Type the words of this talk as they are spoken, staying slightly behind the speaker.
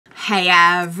Hey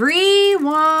everyone!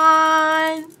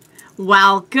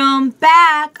 Welcome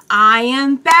back! I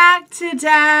am back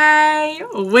today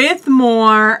with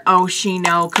more Oshi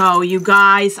no Ko, you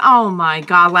guys. Oh my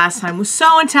god, last time was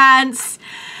so intense.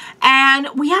 And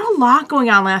we had a lot going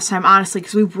on last time, honestly,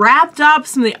 because we wrapped up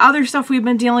some of the other stuff we've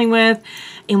been dealing with,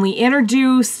 and we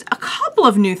introduced a couple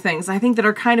of new things, I think, that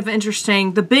are kind of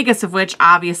interesting. The biggest of which,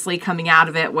 obviously, coming out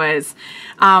of it was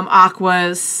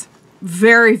Aqua's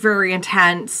very, very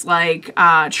intense, like,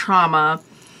 trauma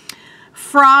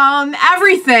from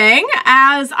everything,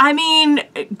 as, I mean,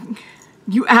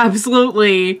 you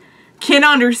absolutely can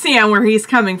understand where he's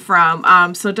coming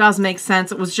from. So it does make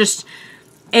sense. It was just,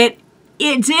 it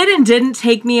did and didn't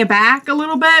take me aback a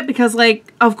little bit, because,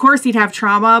 like, of course he'd have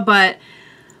trauma, but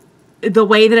the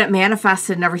way that it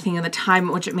manifested and everything and the time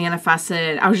at which it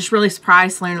manifested, I was just really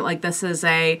surprised to learn that, like, this is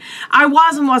I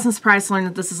wasn't surprised to learn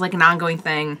that this is, like, an ongoing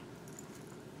thing.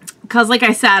 Because, like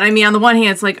I said, I mean, on the one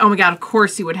hand, it's like, oh my god, of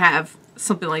course you would have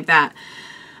something like that.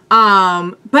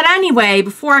 But anyway,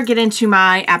 before I get into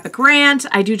my epic rant,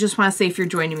 I do just want to say, if you're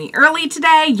joining me early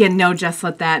today, you know just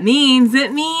what that means.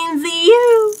 It means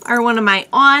you are one of my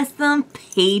awesome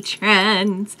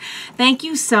patrons. Thank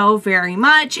you so very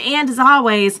much. And as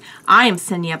always, I am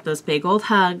sending up those big old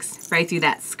hugs right through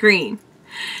that screen.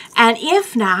 And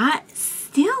if not,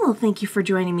 still, thank you for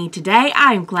joining me today.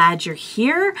 I'm glad you're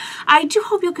here. I do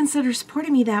hope you'll consider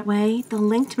supporting me that way. The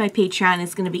link to my Patreon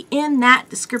is going to be in that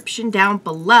description down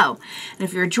below. And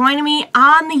if you're joining me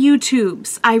on the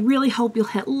YouTubes, I really hope you'll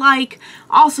hit like.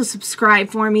 Also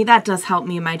subscribe for me. That does help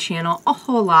me and my channel a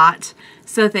whole lot.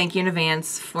 So thank you in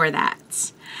advance for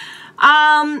that.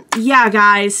 Yeah,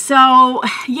 guys. So,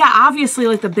 yeah, obviously,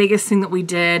 like, the biggest thing that we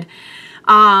did,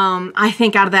 I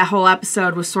think, out of that whole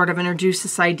episode was sort of introduce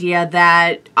this idea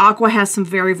that Aqua has some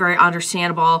very, very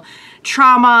understandable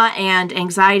trauma and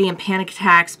anxiety and panic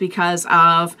attacks because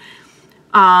of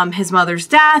his mother's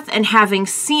death, and having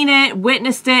seen it,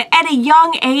 witnessed it at a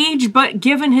young age, but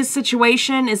given his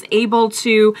situation, is able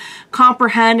to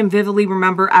comprehend and vividly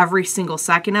remember every single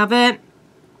second of it.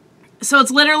 So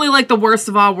it's literally like the worst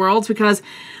of all worlds, because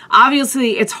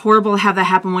obviously it's horrible to have that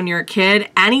happen when you're a kid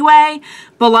anyway,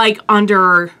 but, like,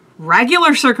 under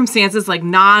regular circumstances, like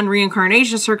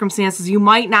non-reincarnation circumstances, you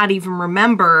might not even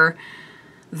remember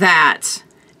that.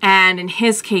 And in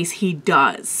his case, he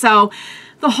does. So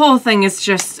the whole thing is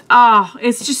just, oh,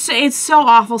 it's so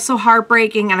awful, so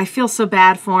heartbreaking, and I feel so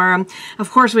bad for him. Of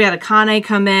course, we had Akane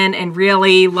come in and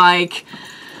really, like,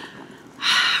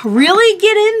 really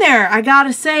get in there, I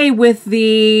gotta say, with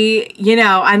the, you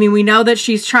know, I mean, we know that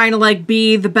she's trying to, like,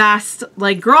 be the best,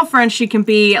 like, girlfriend she can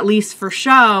be, at least for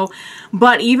show,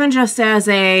 but even just as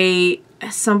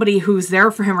somebody who's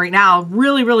there for him right now,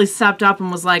 really, really stepped up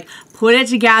and was like, put it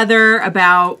together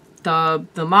about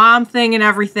the mom thing and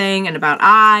everything, and about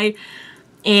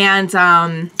and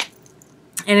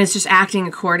it's just acting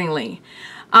accordingly.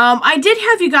 I did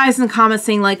have you guys in the comments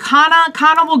saying, like,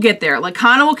 Kana will get there. Like,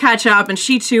 Kana will catch up, and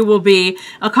she, too, will be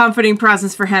a comforting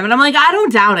presence for him. And I'm like, I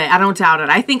don't doubt it. I don't doubt it.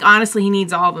 I think, honestly, he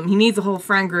needs all of them. He needs a whole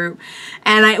friend group.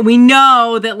 And we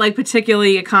know that, like,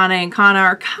 particularly Akane and Kana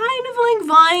are kind of, like,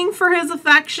 vying for his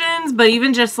affections. But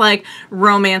even just, like,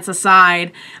 romance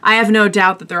aside, I have no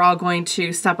doubt that they're all going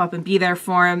to step up and be there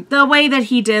for him, the way that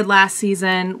he did last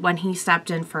season when he stepped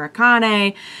in for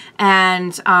Akane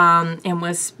and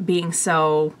was being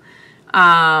so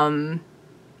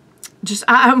just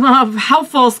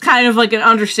helpful is kind of like an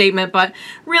understatement, but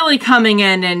really coming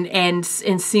in and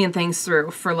seeing things through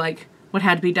for, like, what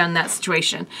had to be done in that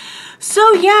situation.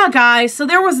 So yeah, guys, so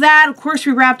there was that. Of course,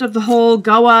 we wrapped up the whole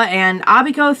Goa and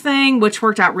Abiko thing, which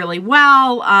worked out really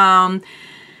well.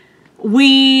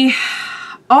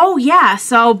 Oh yeah,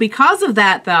 so because of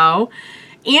that, though,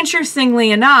 interestingly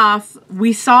enough,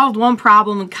 we solved one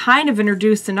problem and kind of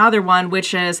introduced another one,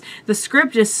 which is the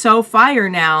script is so fire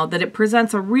now that it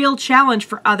presents a real challenge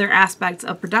for other aspects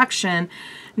of production,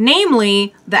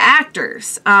 namely the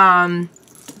actors.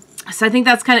 So I think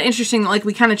that's kind of interesting. Like,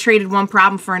 we kind of traded one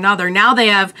problem for another. Now they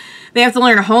have to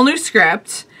learn a whole new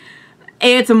script.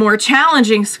 It's a more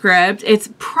challenging script. It's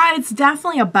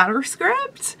definitely a better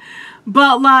script.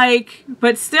 But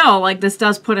still, like, this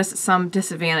does put us at some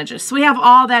disadvantages. So we have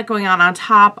all that going on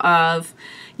top of,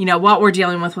 you know, what we're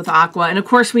dealing with Aqua. And of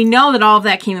course, we know that all of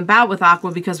that came about with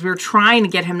Aqua because we were trying to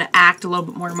get him to act a little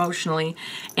bit more emotionally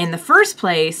in the first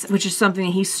place, which is something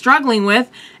that he's struggling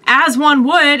with, as one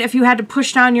would if you had to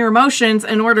push down your emotions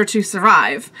in order to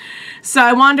survive. So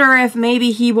I wonder if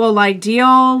maybe he will, like,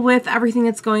 deal with everything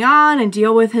that's going on and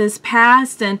deal with his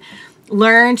past and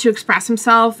learn to express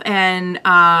himself and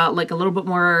like a little bit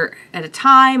more at a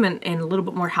time and in a little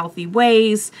bit more healthy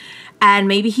ways And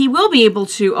maybe he will be able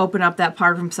to open up that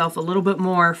part of himself a little bit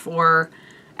more for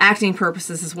acting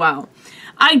purposes as well.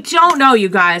 I don't know, you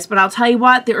guys, but I'll tell you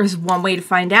what, there is one way to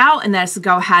find out, and that's to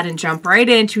go ahead and jump right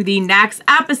into the next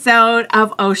episode of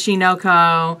Oshi no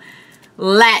Ko.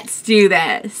 Let's do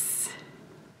this.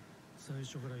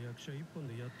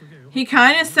 He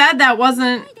kind of said that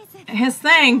wasn't his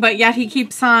thing, but yet he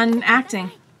keeps on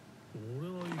acting.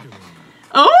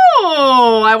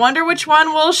 Oh, I wonder which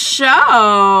one will show.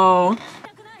 Oh,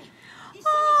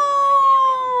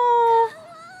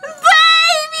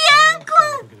 baby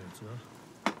Aqua.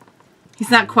 He's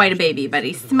not quite a baby, but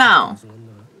he's small.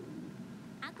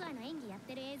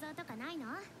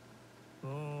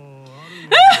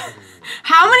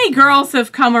 How many girls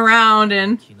have come around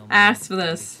and asked for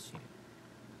this?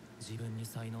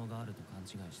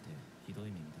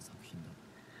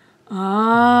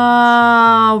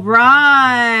 Oh,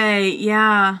 right.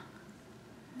 Yeah.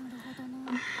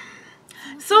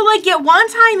 So, like, at one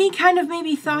time, he kind of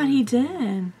maybe thought he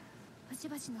did.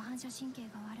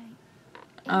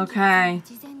 Okay.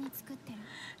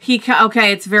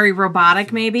 Okay, it's very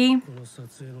robotic, maybe?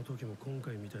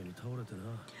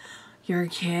 You're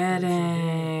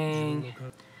kidding.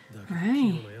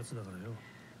 Right.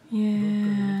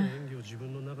 Yeah.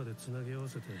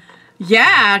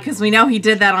 Yeah, because we know he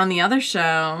did that on the other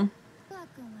show.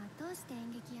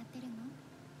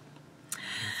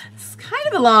 It's kind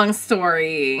of a long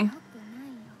story.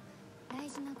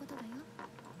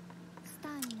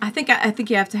 I think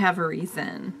you have to have a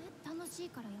reason.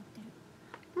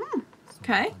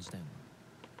 Okay.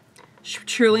 She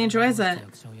truly enjoys it.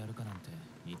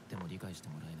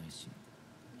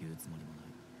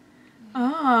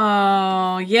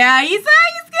 Oh, yeah, he's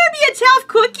gonna be a tough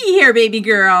cookie here, baby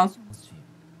girl.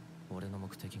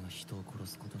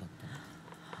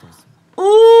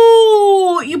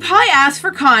 Ooh, you probably asked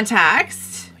for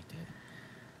context.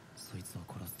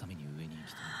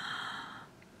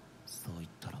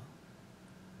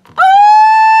 Oh,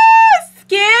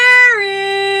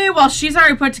 scary. Well, she's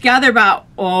already put together about...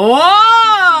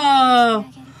 Oh!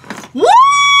 Woo!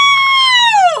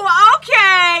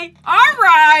 Okay. All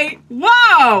right.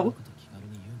 Whoa.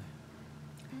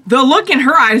 The look in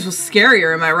her eyes was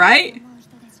scarier, am I right?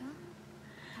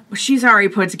 Well, she's already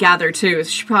put together, too.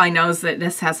 She probably knows that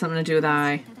this has something to do with the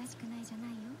eye.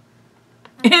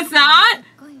 It's not?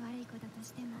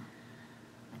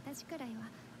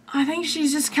 I think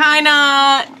she's just kind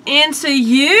of into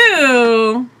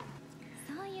you.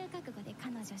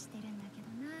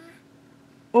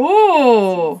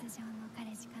 Oh.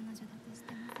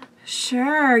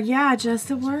 Sure, yeah,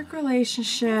 just a work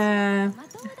relationship.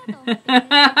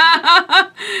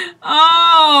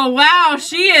 Oh, wow,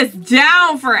 she is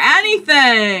down for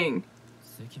anything.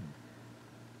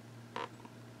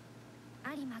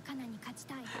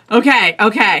 Okay.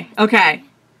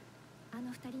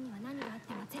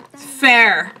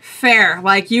 Fair.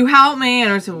 Like, you help me,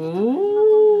 and it's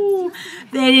ooh,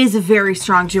 that is a very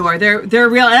strong duo. They're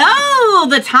real. Oh,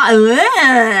 the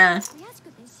time.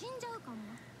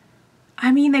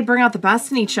 I mean, they bring out the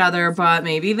best in each other, but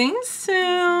maybe things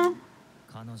too.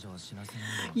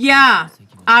 Yeah,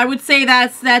 I would say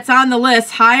that's on the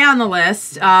list, high on the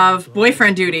list of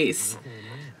boyfriend duties.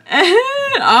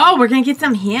 Oh, we're gonna get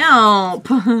some help.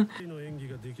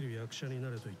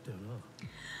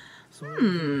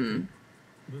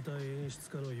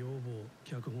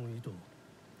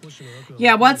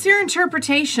 Yeah, what's your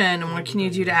interpretation? What can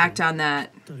you do to act on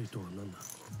that?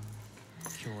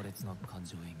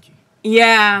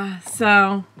 Yeah,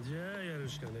 so...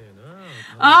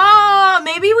 Oh,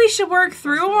 maybe we should work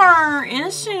through our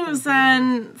issues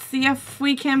and see if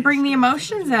we can bring the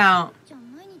emotions out.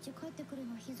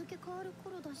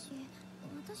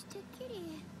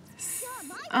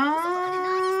 Well,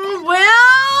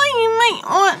 you might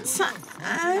want to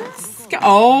ask...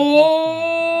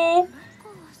 Oh!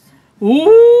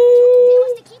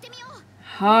 Ooh!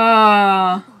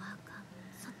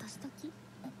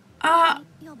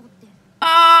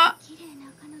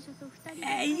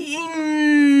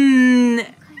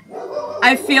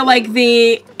 I feel like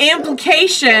the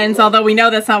implications, although we know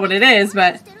that's not what it is,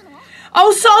 but...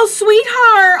 Oh, so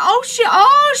sweetheart!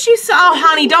 She's so... Oh,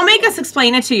 honey, don't make us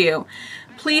explain it to you.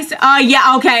 Please,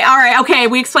 yeah, okay, alright, okay,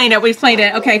 we explained it.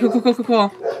 Okay,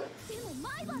 cool.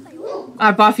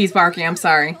 Buffy's barking, I'm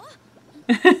sorry.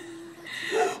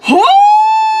 Oh,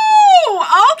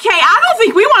 okay, I don't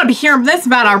think we want to be hearing this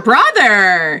about our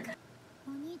brother.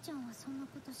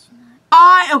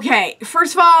 Okay,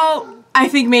 first of all, I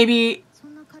think maybe...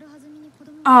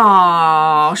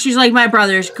 Oh, she's like, my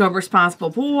brother's a good, responsible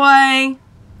boy.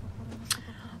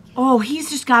 Oh, he's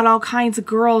just got all kinds of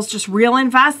girls just real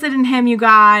invested in him, you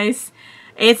guys.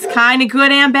 It's kind of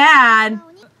good and bad.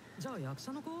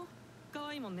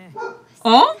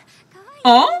 Oh?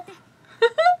 Oh?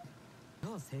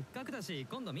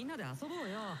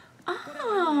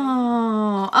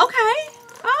 Oh, okay.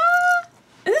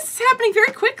 This is happening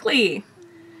very quickly.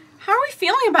 How are we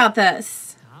feeling about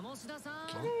this?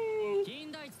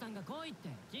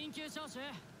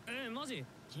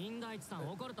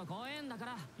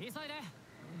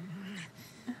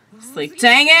 It's like,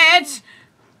 dang it!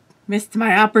 Missed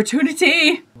my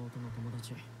opportunity.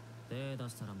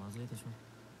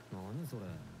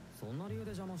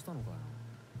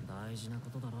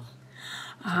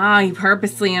 You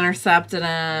purposely intercepted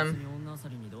him.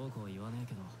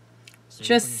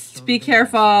 Just be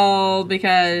careful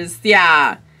because,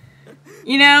 yeah.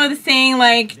 You know the saying,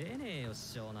 like,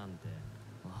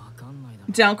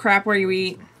 don't crap where you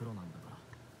eat.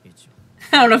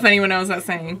 I don't know if anyone knows that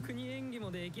saying.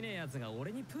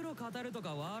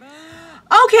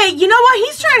 Okay, you know what?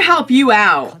 He's trying to help you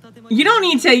out. You don't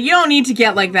need to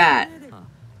get like that.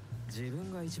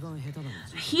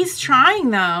 He's trying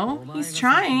though. He's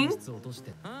trying.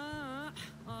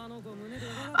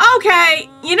 Okay,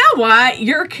 you know what?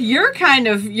 You're kind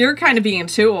of being a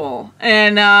tool.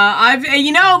 And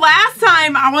last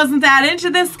time I wasn't that into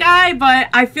this guy, but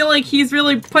I feel like he's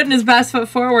really putting his best foot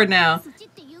forward now.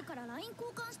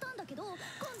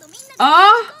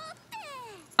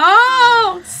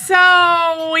 Oh,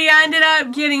 so we ended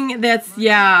up getting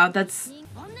yeah,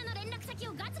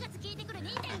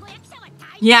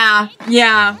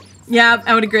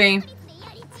 I would agree.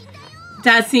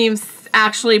 That seems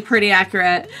actually pretty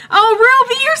accurate. Oh,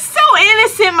 Ruby, you're so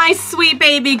innocent, my sweet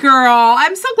baby girl.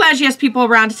 I'm so glad she has people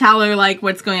around to tell her, like,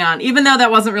 what's going on. Even though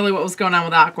that wasn't really what was going on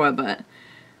with Aqua, but...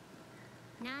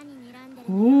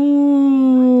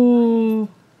 Ooh.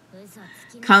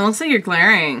 Kinda looks like you're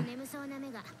glaring.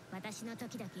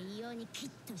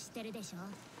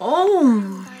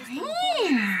 Oh,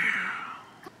 man.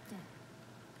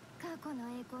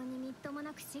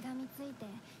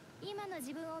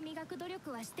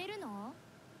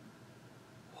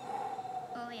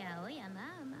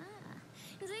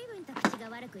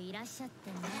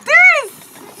 They're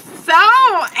so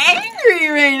angry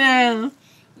right now.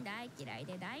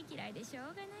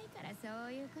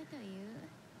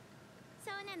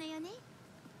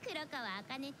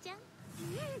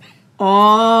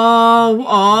 Oh,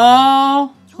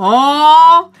 oh,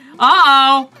 oh,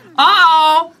 uh-oh,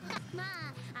 uh-oh.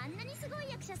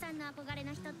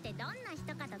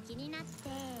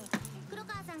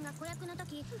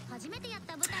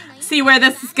 See where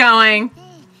this is going.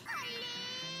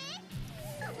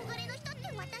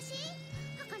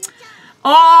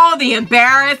 Oh, the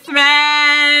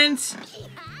embarrassment.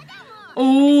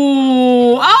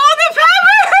 Ooh. Oh, the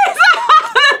peppers!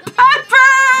 Oh, the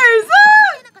peppers!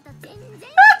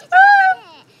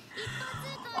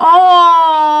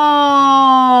 Oh.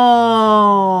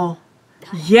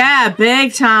 Yeah,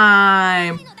 big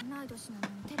time.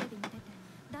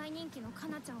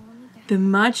 The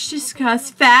much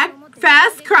discussed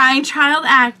fast crying child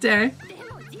actor.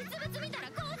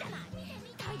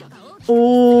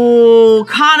 Oh,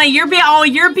 Kana, you're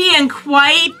being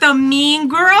quite the mean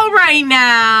girl right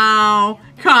now,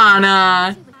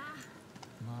 Kana.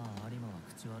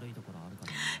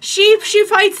 She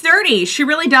fights dirty. She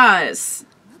really does.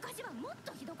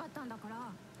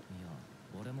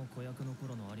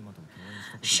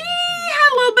 She had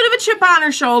a little bit of a chip on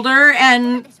her shoulder,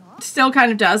 and still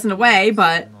kind of does in a way,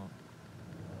 but...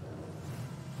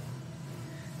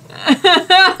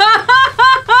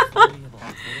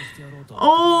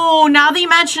 Oh, now that you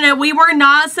mention it, we were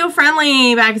not so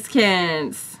friendly back as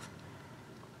kids.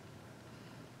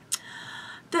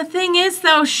 The thing is,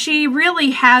 though, she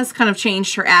really has kind of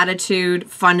changed her attitude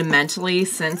fundamentally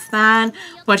since then,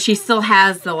 but she still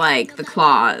has the, like, the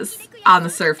claws on the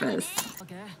surface.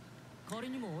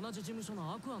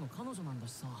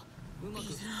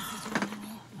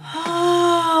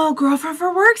 Oh, girlfriend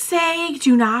for work's sake,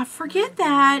 do not forget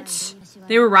that.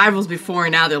 They were rivals before,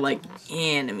 and now they're like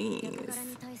enemies.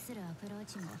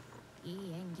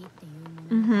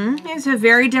 These are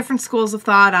very different schools of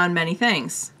thought on many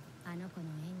things.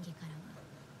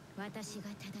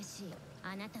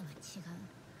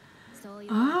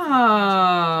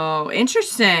 Oh,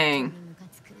 interesting.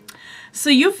 So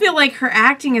you feel like her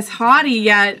acting is haughty,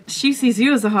 yet she sees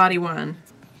you as a haughty one.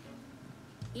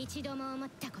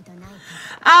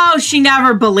 Oh, she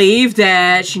never believed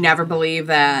it. She never believed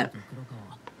that.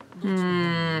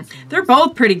 They're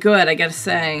both pretty good, I gotta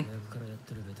say.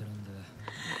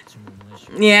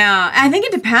 Yeah, I think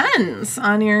it depends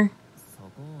on your...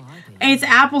 It's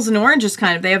apples and oranges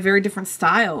kind of. They have very different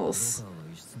styles.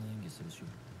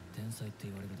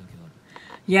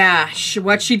 Yeah,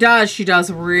 what she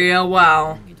does real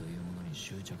well.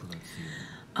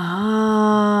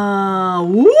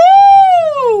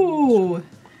 Woo!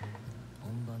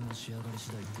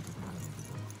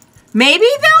 Maybe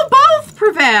they'll both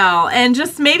prevail, and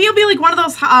just maybe it'll be like one of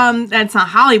those, it's not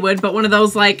Hollywood, but one of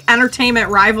those like entertainment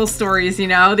rival stories, you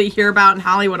know, that you hear about in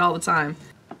Hollywood all the time.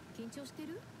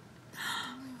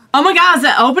 Oh my god, is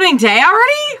it opening day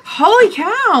already? Holy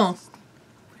cow.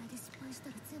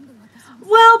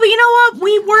 Well, but you know what?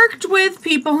 We worked with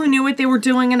people who knew what they were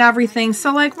doing and everything,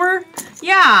 so like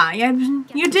yeah, you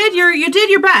did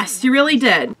your best. You really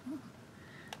did.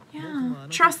 Yeah,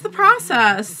 trust the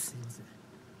process.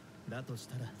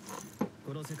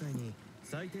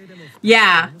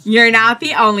 Yeah, you're not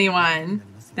the only one.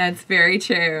 That's very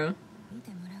true.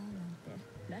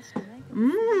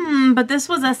 But this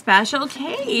was a special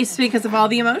case because of all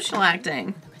the emotional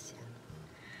acting.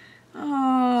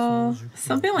 Oh,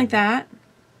 something like that.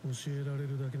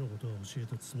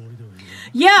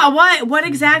 Yeah, what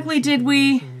exactly did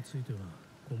we...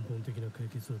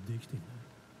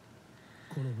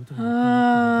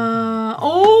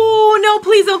 oh, no,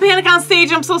 please don't panic on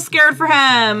stage. I'm so scared for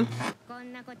him.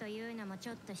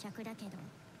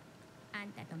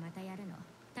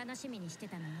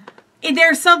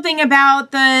 There's something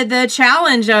about the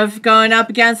challenge of going up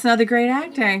against another great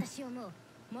actor.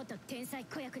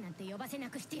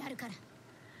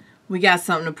 We got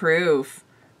something to prove.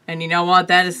 And you know what?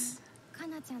 That is...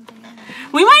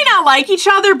 We might not like each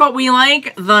other, but we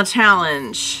like the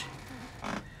challenge.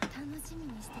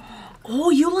 Oh,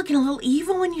 you looking a little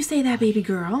evil when you say that, baby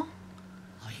girl.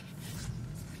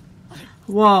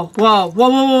 Whoa, whoa, whoa,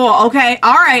 whoa, whoa. Okay,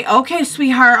 all right. Okay,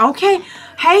 sweetheart. Okay.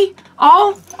 Hey.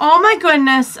 Oh my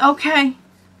goodness. Okay.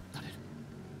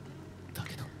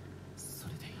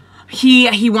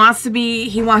 He wants to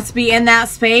be in that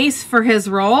space for his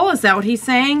role. Is that what he's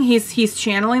saying? He's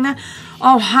channeling that.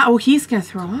 Oh, he's gonna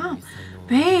throw up,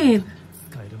 babe.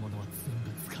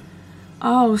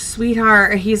 Oh,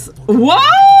 sweetheart.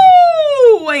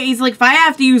 Whoa! Wait, he's like, if I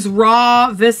have to use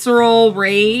raw, visceral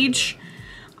rage,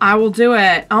 I will do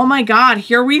it. Oh my god,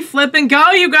 here we flip and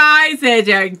go, you guys.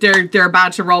 They're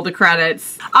about to roll the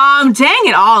credits. Dang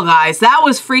it all, guys. That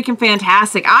was freaking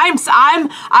fantastic. I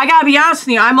gotta be honest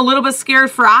with you, I'm a little bit scared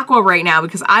for Aqua right now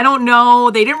because I don't know,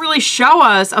 they didn't really show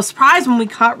us. I was surprised when we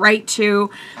cut right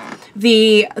to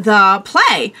the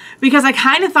play, because I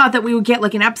kind of thought that we would get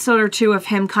like an episode or two of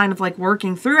him kind of like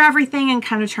working through everything and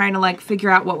kind of trying to like figure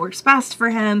out what works best for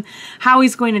him, how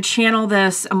he's going to channel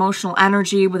this emotional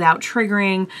energy without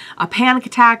triggering a panic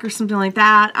attack or something like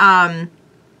that.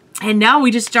 And now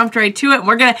we just jumped right to it.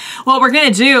 What we're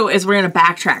gonna do is we're gonna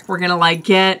backtrack. We're gonna like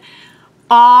get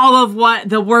all of what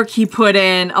the work he put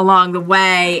in along the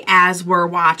way as we're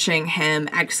watching him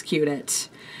execute it,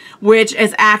 which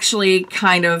is actually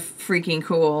kind of freaking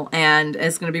cool and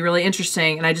is going to be really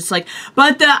interesting. And I just like,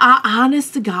 but the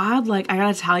honest to God, like, I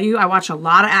gotta tell you, I watch a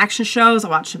lot of action shows. I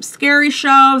watch some scary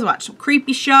shows. I watch some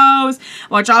creepy shows. I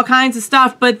watch all kinds of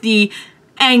stuff. But the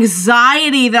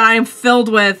anxiety that I'm filled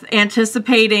with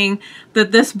anticipating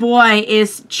that this boy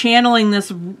is channeling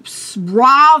this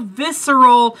raw,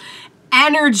 visceral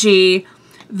energy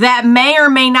that may or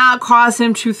may not cause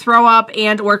him to throw up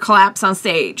and or collapse on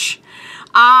stage.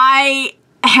 I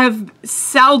have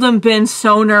seldom been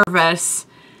so nervous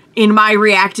in my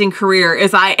reacting career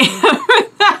as I am.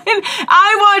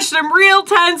 I watched some real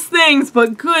tense things,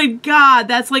 but good God,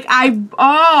 that's like,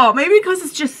 maybe because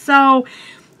it's just so,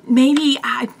 maybe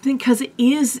I think because it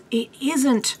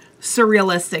isn't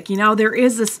surrealistic, you know, there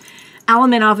is this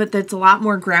element of it that's a lot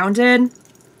more grounded.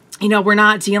 You know, we're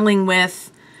not dealing with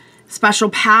special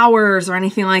powers or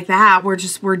anything like that.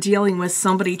 We're dealing with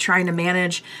somebody trying to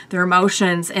manage their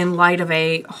emotions in light of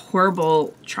a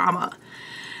horrible trauma.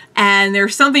 And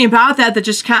there's something about that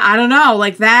just kind of, I don't know,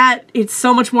 like that, it's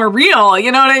so much more real,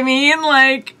 you know what I mean?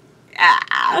 Like,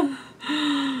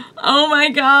 oh my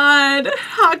God,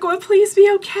 Aqua, please be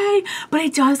okay. But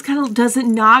it does it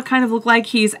not kind of look like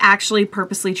he's actually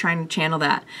purposely trying to channel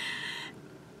that?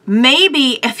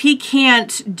 Maybe if he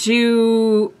can't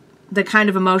do the kind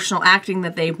of emotional acting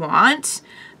that they want,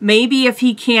 maybe if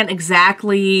he can't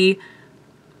exactly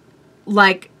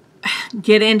like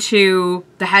get into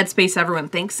the headspace everyone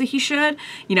thinks that he should,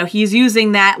 you know, he's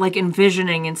using that like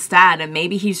envisioning instead, and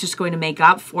maybe he's just going to make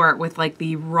up for it with like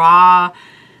the raw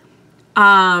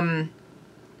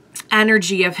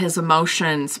energy of his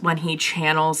emotions when he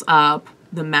channels up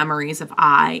the memories of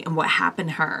I and what happened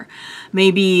to her.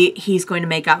 Maybe he's going to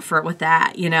make up for it with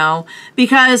that, you know,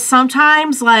 because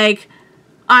sometimes like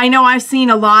I know I've seen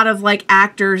a lot of like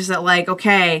actors that like,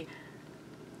 okay,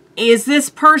 is this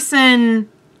person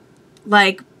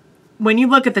like, when you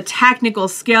look at the technical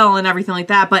skill and everything like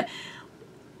that, but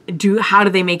how do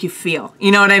they make you feel?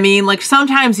 You know what I mean? Like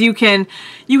sometimes you can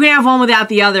have one without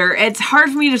the other. It's hard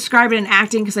for me to describe it in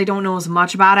acting because I don't know as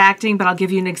much about acting, but I'll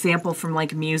give you an example from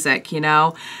like music, you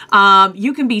know?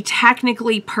 You can be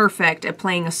technically perfect at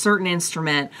playing a certain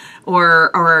instrument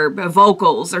or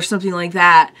vocals or something like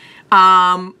that.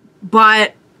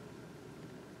 But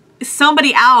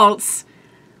somebody else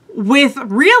with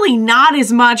really not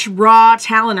as much raw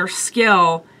talent or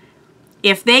skill,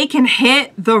 if they can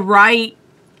hit the right,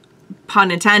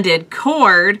 pun intended,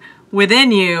 chord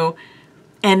within you,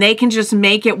 and they can just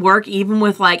make it work even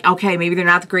with like, okay, maybe they're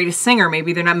not the greatest singer,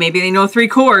 maybe they're not, maybe they know 3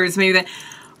 chords,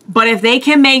 but if they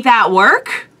can make that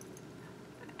work,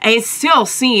 it's still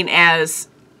seen as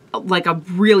like a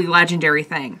really legendary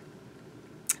thing.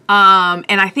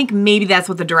 And I think maybe that's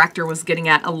what the director was getting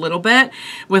at a little bit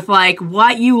with like,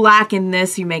 what you lack in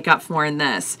this, you make up for in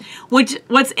this.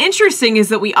 What's interesting is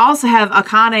that we also have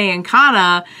Akane and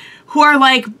Kana, who are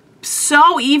like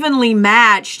so evenly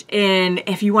matched in,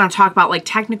 if you want to talk about like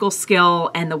technical skill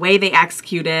and the way they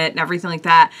execute it and everything like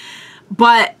that.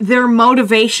 But their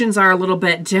motivations are a little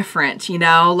bit different, you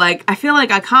know? Like, I feel like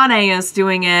Akane is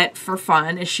doing it for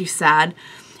fun, as she said,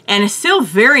 and is still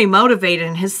very motivated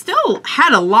and has still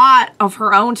had a lot of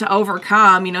her own to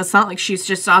overcome. You know, it's not like she's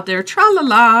just out there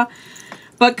tra-la-la.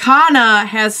 But Kana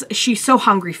she's so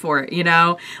hungry for it, you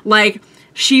know? Like,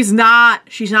 she's not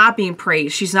being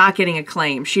praised. She's not getting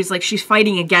acclaim. She's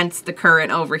fighting against the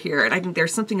current over here. And I think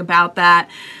there's something about that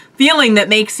feeling that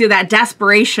makes you, that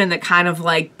desperation that kind of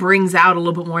like brings out a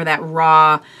little bit more of that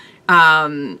raw,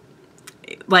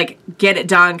 like get it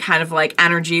done kind of like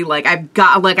energy. Like I've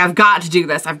got to do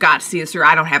this. I've got to see this through.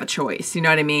 I don't have a choice. You know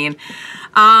what I mean?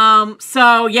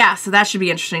 So yeah, so that should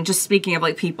be interesting. Just speaking of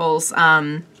like people's,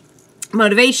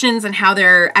 motivations and how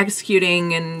they're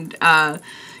executing and,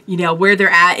 you know, where they're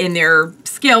at in their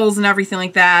skills and everything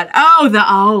like that.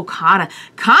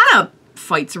 Kana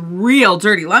fights real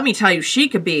dirty. Let me tell you, she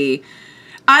could be,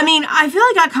 I mean, I feel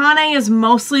like Akane is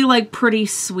mostly like pretty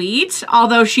sweet,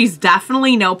 although she's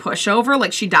definitely no pushover.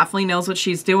 Like she definitely knows what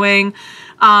she's doing.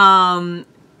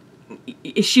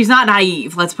 She's not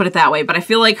naive, let's put it that way. But I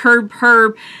feel like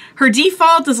her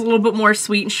default is a little bit more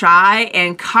sweet and shy,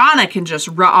 and Kana can just,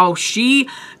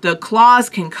 the claws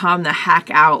can come the heck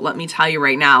out, let me tell you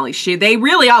right now. Like they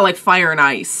really are like fire and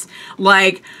ice.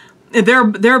 Like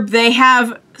they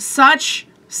have such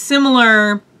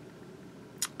similar,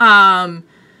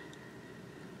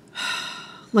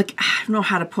 like, I don't know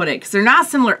how to put it, because they're not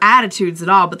similar attitudes at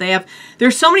all, but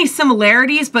there's so many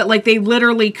similarities, but like they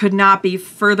literally could not be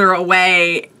further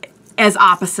away as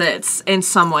opposites in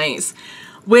some ways.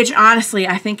 Which honestly,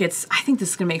 I think this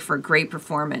is gonna make for a great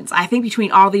performance. I think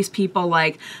between all these people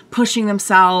like pushing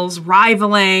themselves,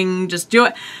 rivaling, just do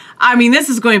it. I mean, this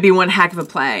is going to be one heck of a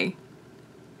play.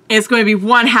 It's going to be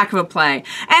one heck of a play. And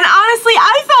honestly,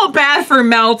 I felt bad for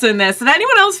Melt in this. Did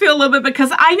anyone else feel a little bit?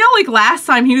 Because I know like last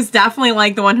time he was definitely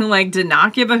like the one who like did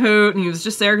not give a hoot, and he was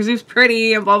just there because he was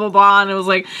pretty and blah, blah, blah. And it was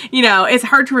like, you know, it's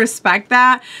hard to respect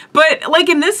that. But like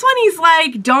in this one, he's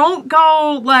like, don't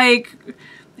go like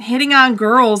hitting on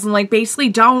girls and like basically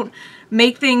don't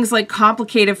make things like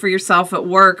complicated for yourself at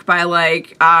work by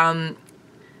like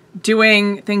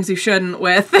doing things you shouldn't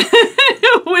with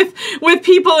with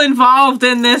people involved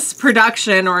in this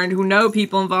production, or who know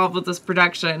people involved with this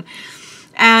production.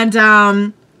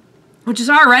 And which is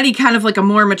already kind of like a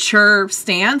more mature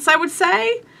stance, I would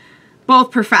say, both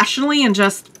professionally and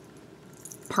just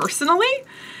personally.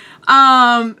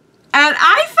 And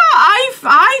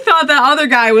I thought that other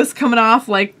guy was coming off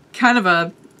like kind of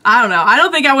a, I don't know. I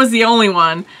don't think I was the only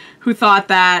one who thought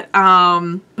that.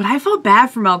 But I felt bad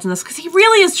for Melt in this because he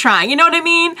really is trying. You know what I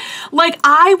mean? Like,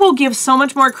 I will give so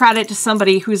much more credit to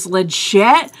somebody who's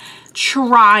legit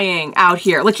trying out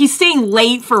here. Like, he's staying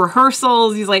late for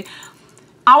rehearsals. He's like,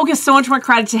 I will give so much more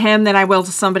credit to him than I will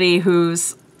to somebody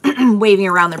who's waving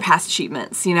around their past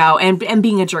achievements, you know, and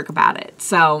being a jerk about it.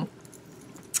 So,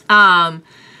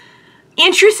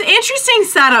 interesting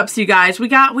setups, you guys. We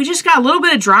just got a little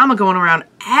bit of drama going around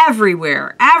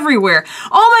everywhere.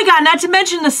 Oh my god, not to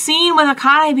mention the scene with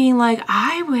Akane being like,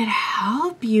 I would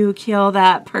help you kill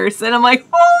that person. I'm like,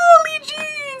 holy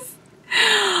jeez.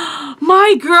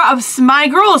 My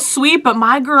girl is sweet, but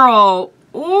my girl,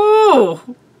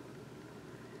 ooh.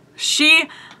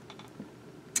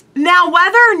 Now,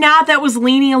 whether or not that was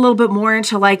leaning a little bit more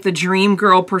into like the dream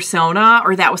girl persona,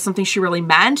 or that was something she really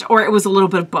meant, or it was a little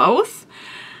bit of both,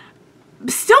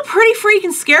 still pretty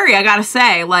freaking scary, I gotta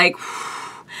say. Like,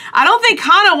 I don't think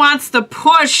Kana wants to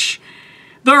push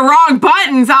the wrong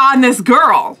buttons on this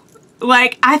girl.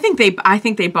 Like, I think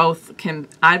they're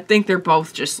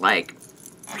both just like,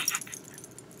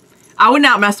 I would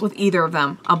not mess with either of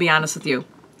them, I'll be honest with you.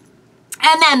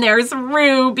 And then there's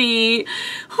Ruby,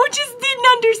 who just didn't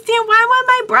understand why would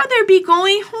my brother be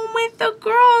going home with the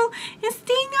girl and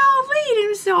staying out late.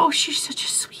 And so, oh, she's such a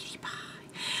sweetie pie.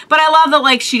 But I love that,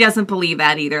 like, she doesn't believe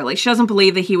that either. Like, she doesn't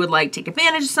believe that he would, like, take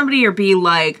advantage of somebody or be,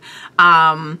 like,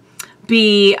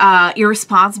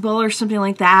 irresponsible or something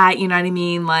like that. You know what I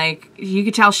mean? Like, you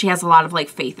could tell she has a lot of, like,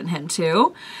 faith in him,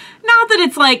 too. Not that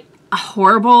it's, like,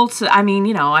 horrible to, I mean,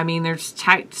 you know, I mean, there's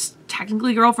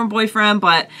technically girlfriend, boyfriend,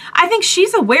 but I think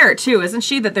she's aware, too, isn't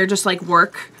she? That they're just, like,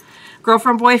 work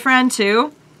girlfriend, boyfriend,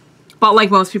 too. But,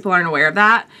 like, most people aren't aware of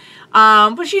that.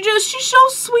 But she's so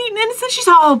sweet and innocent. She's,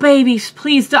 oh, babies,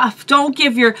 please, do not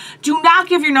give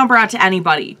your number out to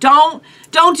anybody. Don't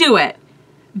do it.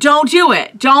 Don't do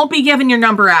it. Don't be giving your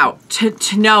number out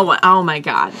to no one. Oh, my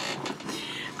God.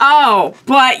 Oh,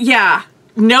 but, yeah,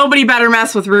 nobody better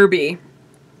mess with Ruby.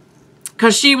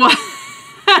 Because she was...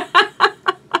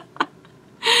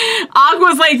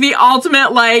 Aqua's like the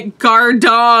ultimate, like, guard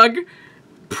dog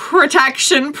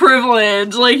protection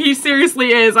privilege. Like, he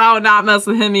seriously is. I would not mess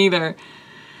with him either.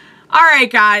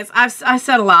 Alright, guys. I've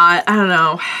said a lot. I don't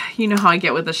know. You know how I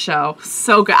get with the show.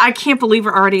 So good. I can't believe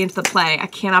we're already into the play. I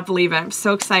cannot believe it. I'm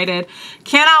so excited.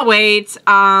 Cannot wait.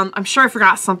 I'm sure I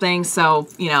forgot something, so,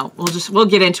 you know, we'll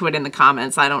get into it in the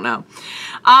comments. I don't know.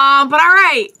 But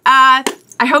alright.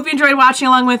 I hope you enjoyed watching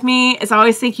along with me. As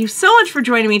always, thank you so much for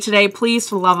joining me today. Please,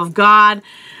 for the love of God,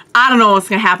 I don't know what's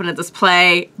going to happen at this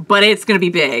play, but it's going to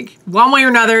be big. One way or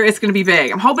another, it's going to be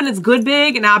big. I'm hoping it's good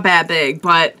big and not bad big,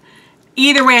 but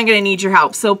either way, I'm going to need your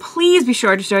help. So please be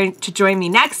sure to join me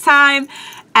next time,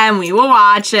 and we will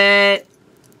watch it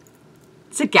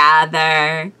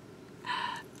together.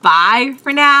 Bye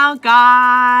for now,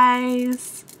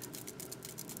 guys.